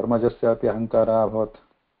Dharmajasya api Hankara abhavat.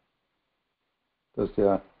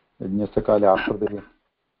 Tasya Yajnasya kale after the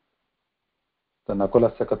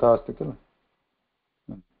Nakulasya Katha asti kila.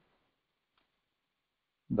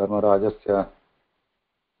 Dharmarajasya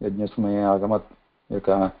Yajnasmaya agamat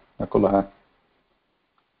eka Nakulaha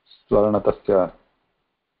Swarnatasya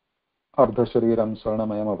Ardha Shariram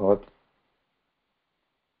Swarnamayam abhavat.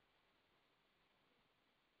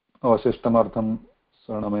 Avashishtamartham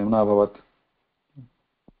Swarnamayam na abhavat.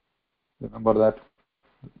 Remember that?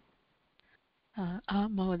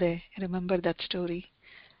 Mahoday, remember that story.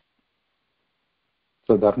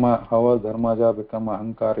 So Dharma, how was Dharmaja become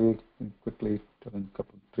Ahankari? Quickly, in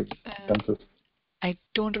couple three sentences. I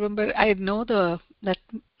don't remember. I know that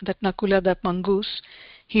Nakula, that mongoose,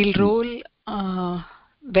 he'll roll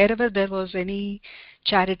wherever there was any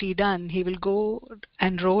charity done. He will go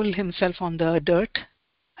and roll himself on the dirt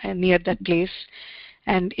near that place,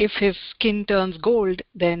 and if his skin turns gold,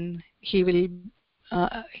 then he will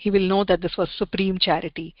know that this was supreme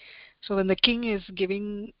charity. So when the king is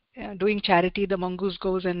doing charity, the mongoose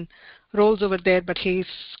goes and rolls over there, but his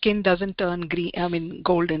skin doesn't turn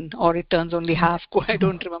golden, or it turns only half gold. I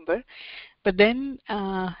don't remember. But then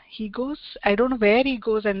he goes, I don't know where he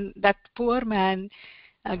goes, and that poor man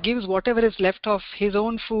gives whatever is left of his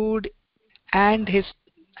own food and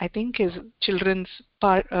I think his children's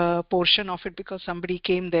portion of it, because somebody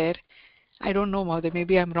came there. I don't know, Mother,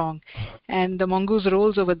 maybe I'm wrong. And the mongoose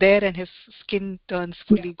rolls over there and his skin turns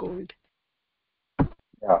fully gold.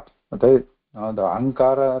 Yeah. But the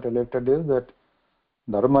Ahankara related is that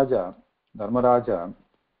Dharmaraja,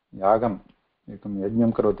 Yagam,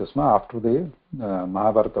 Yajnam Karotasma, after the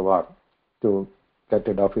Mahabharata war, to get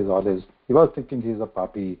rid of all his. He was thinking he's a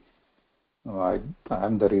papi. I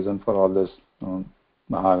am the reason for all this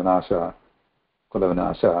Mahavinasha,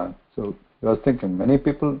 Kulavinasha. So he was thinking, many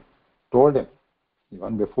people told him,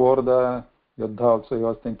 even before the Yuddha also he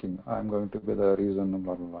was thinking, I am going to be the reason,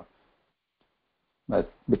 blah, blah, blah.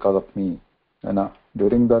 That's because of me. And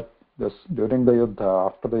during the Yuddha,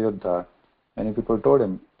 after the Yuddha, many people told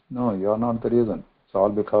him, no, you are not the reason. It's all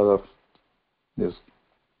because of this,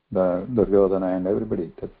 the Duryodhana and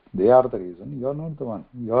everybody. That they are the reason. You are not the one.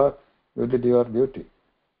 You did your duty.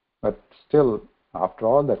 But still, after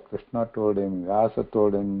all that, Krishna told him, Vyasa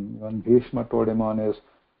told him, even Bhishma told him on his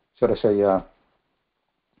Sharashaya.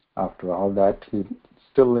 After all that, he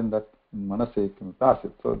still in that Manasi can pass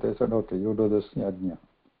it. So they said, okay, you do this yajna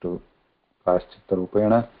to Prashchitta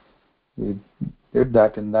Rupena. He did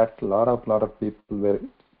that. In that, lot of people were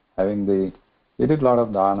having he did a lot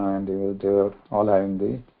of dana, and they were all having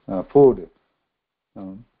the food.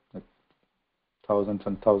 Like thousands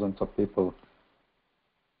and thousands of people.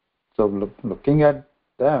 So looking at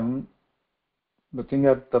them, looking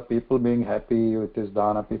at the people being happy with his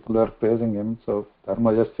dana, people were praising him. So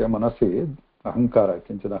Dharmajasya Manasi Ahankara,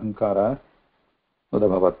 Kinchid Ahankara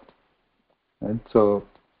Udabhavat. And so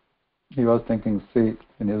he was thinking, see,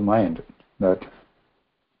 in his mind, that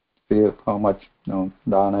see how much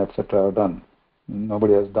dana, etc. I've done.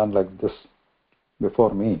 Nobody has done like this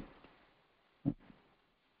before me.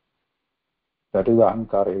 That is the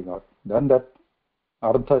ahankara he got. Then that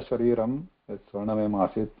ardha shariram, swarnamem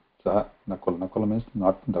asit saha nakul. Nakul means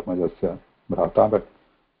not dharmajasya bhrata, but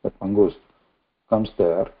that mongoose comes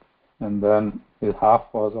there, and then his half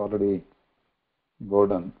was already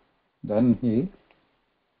golden. Then he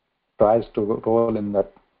tries to roll in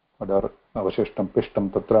that other avashishtam pishtam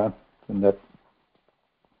tatra, in that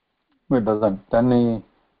it doesn't. Then he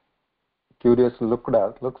curiously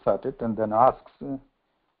looks at it and then asks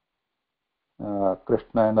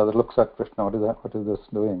Krishna, and other looks at Krishna, what is this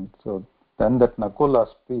doing? So then that Nakula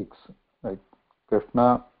speaks, like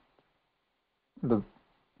Krishna,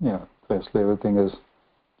 basically everything is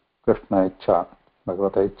Krishna Ichcha,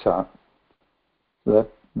 Bhagavata Ichcha. So that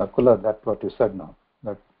Nakula, that's what you said now.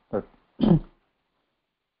 That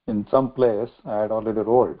in some place I had already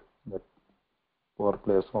rolled, that poor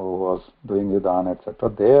place who was doing Vidana, etc.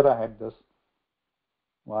 There I had this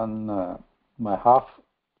one,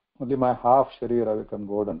 only my half sharira become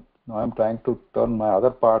golden. Now I am trying to turn my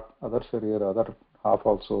other part, other sharira, other half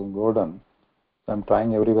also golden. So I am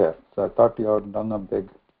trying everywhere. So I thought you had done a big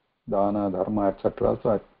dana, dharma, etc. So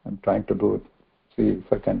I am trying to do it, see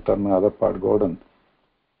if I can turn my other part golden.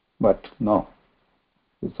 But no,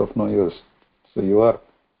 it's of no use. So your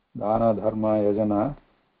dana, dharma, yajana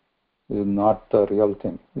is not the real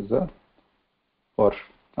thing. It's a for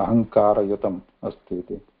ahankara yutam asti.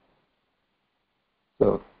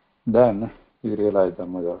 So then you realize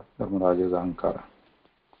Dharmaraja is ahankara.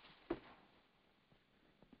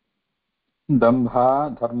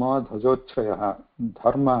 Dambha, dharma, dhajochaya.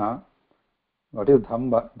 Dharma, what is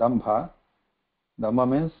dambha? Dhamma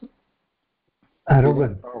means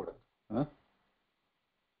arrogant. Proud. Huh?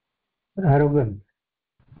 Arrogant.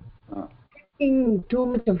 Thinking too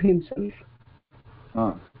much of himself.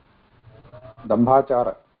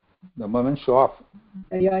 Dambhachara. Dhamma means show off.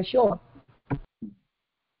 Yeah, sure.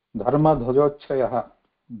 Dharma dhajochaya.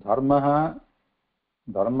 Dharma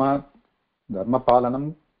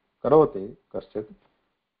palanam karoti kaschit.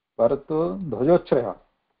 Paratu dhajochaya.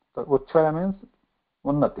 Uchaya means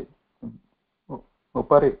unnati.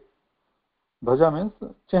 Upari. Dhaja means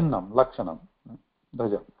chinnam, lakshanam.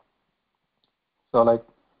 Dhaja. So like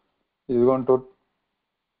you want to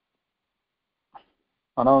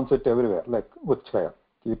announce it everywhere, like uchaya.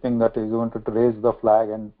 Keeping that you wanted to raise the flag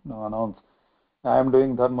and announce, I am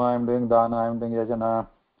doing dharma, I am doing dana, I am doing yajana.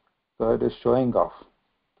 So it is showing off.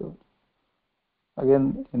 So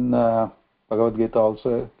again, in Bhagavad Gita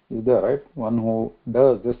also is there, right? One who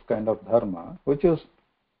does this kind of dharma, which is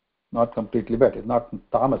not completely bad. It's not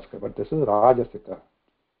tamasika, but this is rajasika,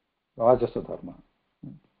 rajasa dharma,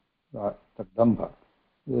 the dambha.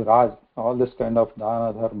 Raj, all this kind of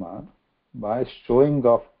dana dharma by showing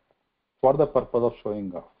off, for the purpose of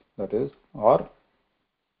showing off, that is, or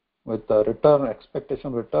with the return,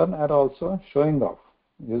 expectation return, and also showing off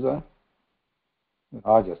is a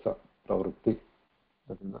rajasa pravritti.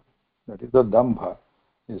 That is the dambha.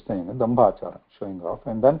 He is saying dambhachara, showing off.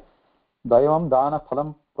 And then daivam dana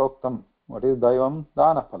phalam proktam. What is daivam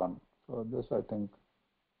dana phalam? So this I think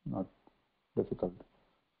not difficult.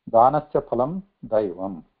 Danasya phalam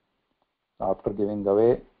daivam. After giving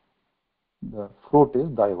away, the fruit is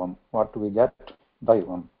daivam. What we get?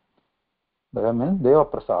 Daivam. Daivam means deva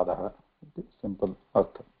prasadaha. Simple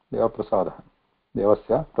artha. Deva prasadaha.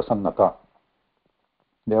 Devasya prasannata.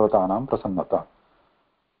 Devatanam prasannata.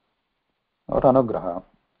 Or anugraha.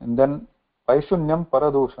 And then paishunyam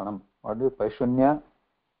paradushanam. What is paishunya?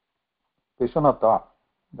 Pishunata.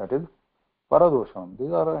 That is paradushanam.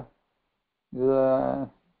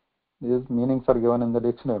 These meanings are given in the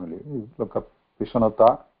dictionary. You look up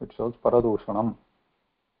Pishunata, it shows paradushanam.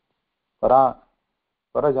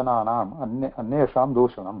 Parajananam, annesham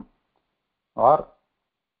dushanam. Or,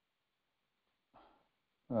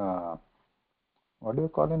 what do you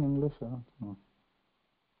call in English?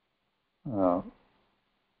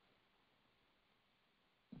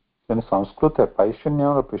 In Sanskrit,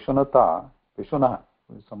 Paishunya or Pishunata, Pishuna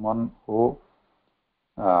is someone who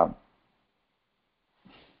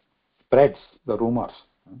spreads the rumors.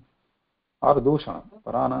 Or dushanam,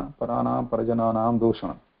 parajananam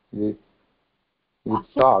dushanam. He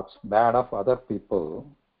talks bad of other people,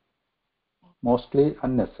 mostly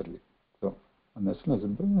unnecessarily. So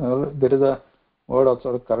unnecessarily, there is a word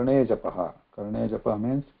also, karne japaha. Karne japaha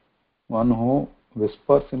means one who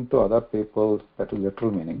whispers into other people, that is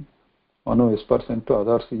literal meaning. One who whispers into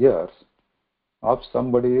others' ears of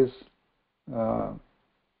somebody's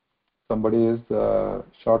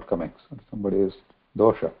shortcomings, somebody's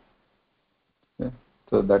dosha. Okay?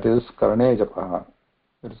 So that is karane japaha.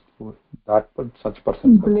 That such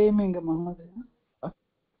person. Blaming Mahodaya. Huh?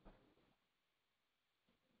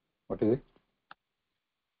 What is it?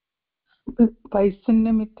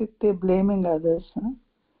 Paisanyam ityukte blaming others.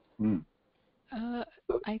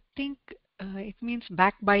 I think it means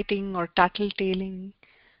backbiting or tattle-tailing,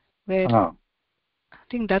 where I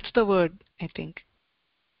think that's the word, I think.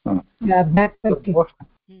 Yeah, backbiting.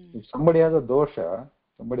 If somebody has a dosha,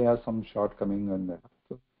 somebody has some shortcoming, and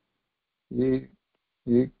so he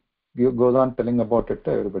goes on telling about it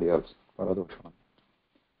to everybody else. Paradosha.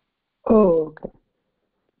 Oh, okay.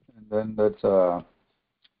 And then that's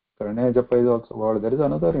karane japa is also word. There is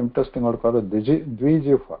another interesting word called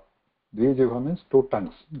dvijiva. Dvijiva means two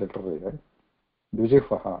tongues, literally, right?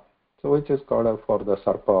 Dvijivaha. So which is called for the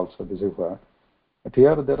sarpa also, dvijiva. But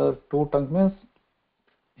here there are two tongues, means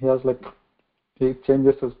he has like, he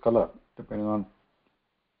changes his color depending on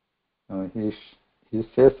he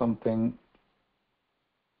says something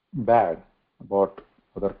bad about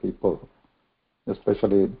other people,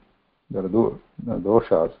 especially the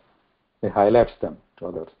doshas. He highlights them to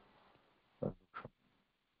others.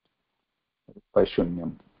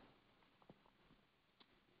 Paishunyam.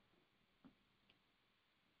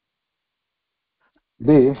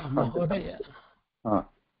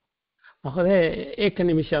 महोदय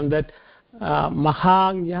एकनिमिषं that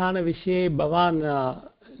महाज्ञानविषये भवान्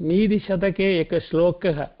नीतिशतके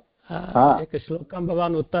एकश्लोकं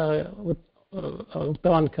भवान्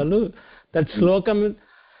उक्तवान् खलु तत् श्लोकं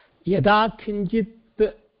यदा किञ्चित्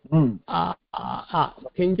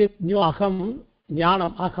न्यो अहं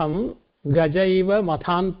ज्ञानम् अहं गज इव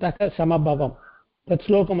मथान्तः समभवम् तत्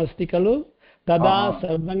श्लोकमस्ति खलु तदा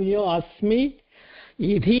सर्वज्ञो अस्मि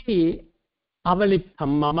इति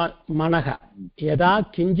अवलिप्तं मम मनः यदा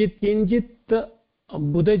किञ्चित् किञ्चित्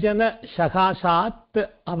बुधजनसकाशात्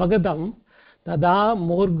अवगतं तदा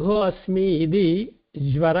मूर्घो अस्मि इति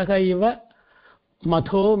ज्वरः इव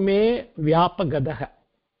मथो मे व्यापगतः.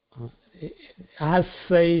 As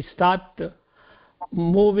I start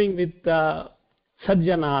moving with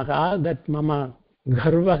सज्जनाः that मम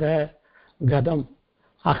गर्वः गतम्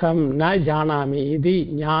अहं न जानामि इति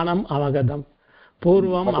ज्ञानम् अवगतम्.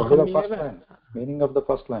 पूर्वम् अहमेव meaning of the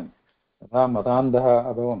first line यदा मदान्धः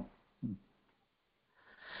अभवम्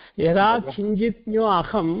यदा किञ्चित् न्यो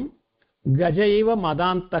अहं गज इव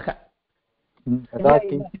मदान्तः यदा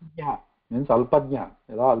किञ्चित् means अल्पज्ञ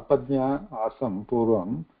यदा अल्पज्ञ आसं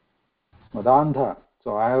पूर्वं मदान्ध. So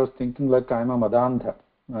I was thinking like I am a madandha,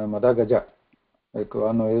 madagaja, like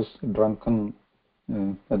one who is drunken,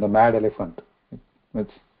 the mad elephant.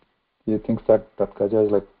 He thinks that gaja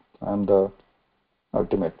is like I am the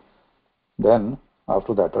ultimate. Then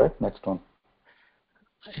after that, right, next one.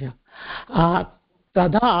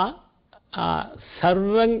 तदा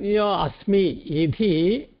सर्वज्ञो अस्मि इति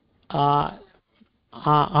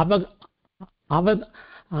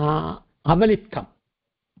अवलिप्तम्.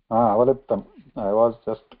 Avaliptam. I was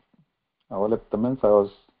just avaliptam means I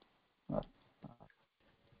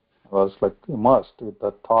was like immersed with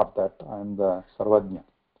the thought that I am the sarvajna.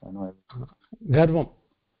 I know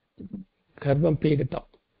गर्वं पीडितं.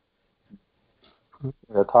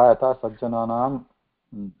 यथा यथा सज्जनानां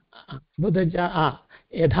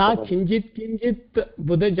यथा किञ्चित् किञ्चित्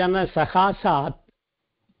बुधजनसकाशात्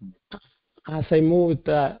as I move with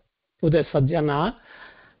बुधसज्जना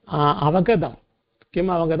अवगतं किम्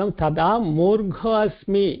अवगतं तदा मूर्घो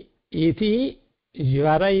अस्मि इति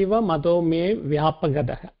ज्वर इव मतो मे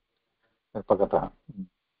व्यापगतः.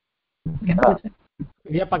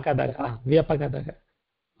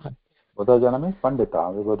 Bodha means Pandita,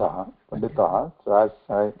 Vibodha, Pandita. So as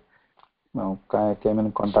I came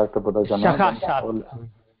in contact with Bodha Jana,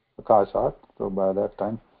 Sakashat, so by that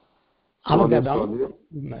time,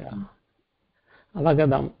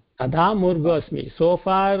 Avagadam. Tadha Murgo Asmi. So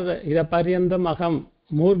far, Iraparyandam Aham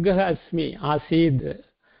Murga Asmi, Asid,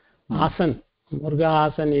 Asan,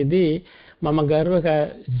 Murga Asan Idi, Mama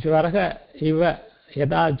Garvaka, Jvaraka, Iva,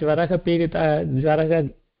 Yada, Jvaraka Pirita, Jvaraka.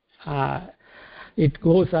 It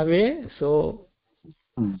goes away. So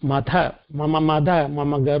Mama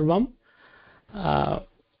Garvam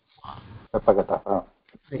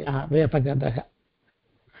Vepagata.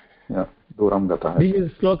 Yeah, Duram Gata. This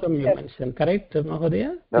is Slokam you mentioned, correct,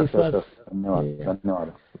 Mahodaya? Yes, yes, yes.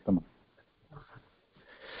 Dhanyawad.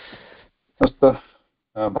 Astu,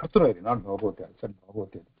 Bhartravedi, not Bhavoti. I said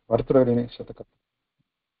Bhavoti. Bhartravedi Shataka.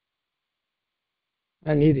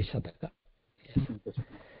 Nidhi Shataka. Yes.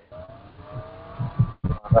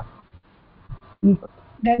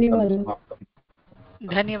 धन्यवादः.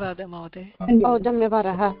 धन्यवादः महोदय.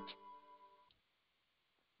 धन्यवादः.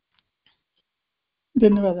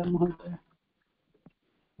 धन्यवादः महोदय.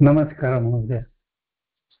 नमस्कारः महोदय।